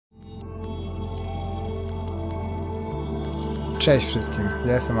Cześć wszystkim,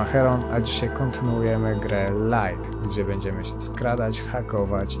 ja jestem Acheron, a dzisiaj kontynuujemy grę Light, gdzie będziemy się skradać,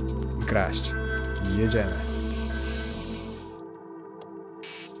 hakować i kraść. Jedziemy.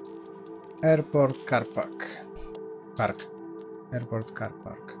 Airport Carpark. Airport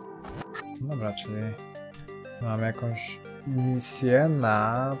Carpark. Dobra, czyli mamy jakąś misję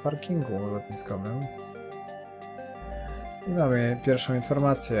na parkingu lotniskowym. I mamy pierwszą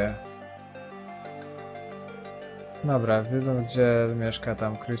informację. Dobra, wiedząc gdzie mieszka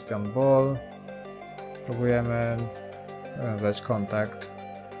tam Christian Ball, próbujemy nawiązać kontakt,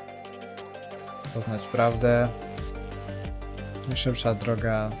 poznać prawdę. Najszybsza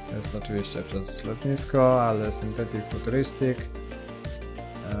droga jest oczywiście przez lotnisko, ale Synthetic Futuristic.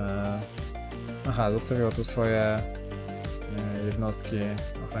 Aha, zostawiło tu swoje jednostki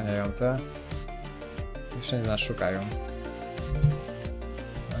ochraniające i wszędzie nas szukają.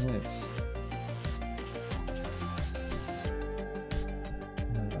 No nic.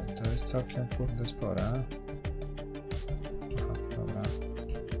 Dobra, to jest całkiem kurde spore. Aha, dobra.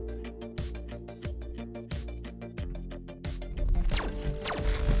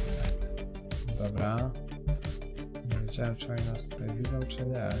 Dobra. Nie wiedziałem, czy oni nas tutaj widzą, czy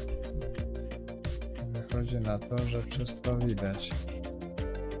nie. Wychodzi na to, że przez to widać.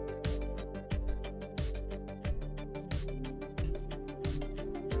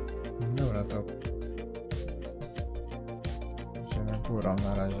 Dobra, to idziemy górą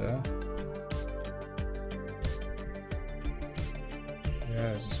na razie.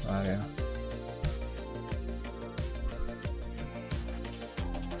 Jezus Maria.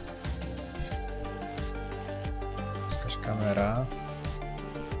 Jakaś kamera.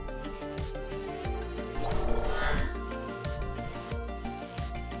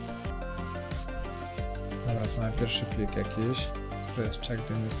 Dobra, tu mamy pierwszy plik jakiś. Co to jest? Check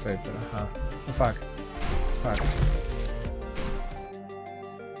the newspaper. Aha. No fuck. Fuck.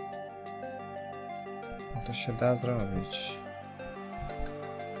 No to się da zrobić.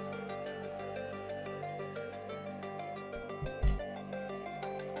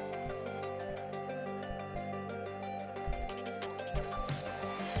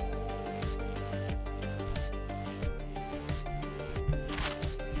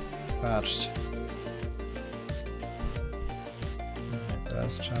 Patrzcie.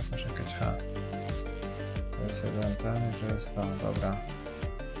 Teraz trzeba poczekać. Ha. To jest jeden ten i to jest to. Dobra.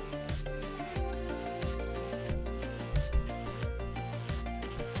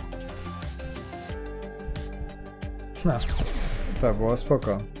 No. To było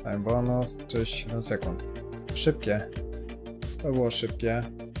spoko. Time bonus 37 sekund. Szybkie. To było szybkie.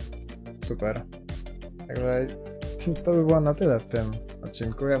 Super. Także to by było na tyle w tym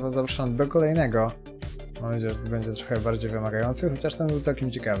odcinku. Ja was zapraszam do kolejnego. Mam nadzieję, że to będzie trochę bardziej wymagający, chociaż ten był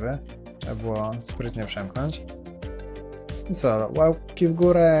całkiem ciekawy. Trzeba było sprytnie przemknąć. I co? Łapki w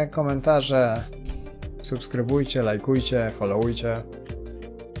górę, komentarze, subskrybujcie, lajkujcie, followujcie.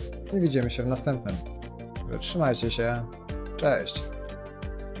 I widzimy się w następnym. Trzymajcie się. Cześć!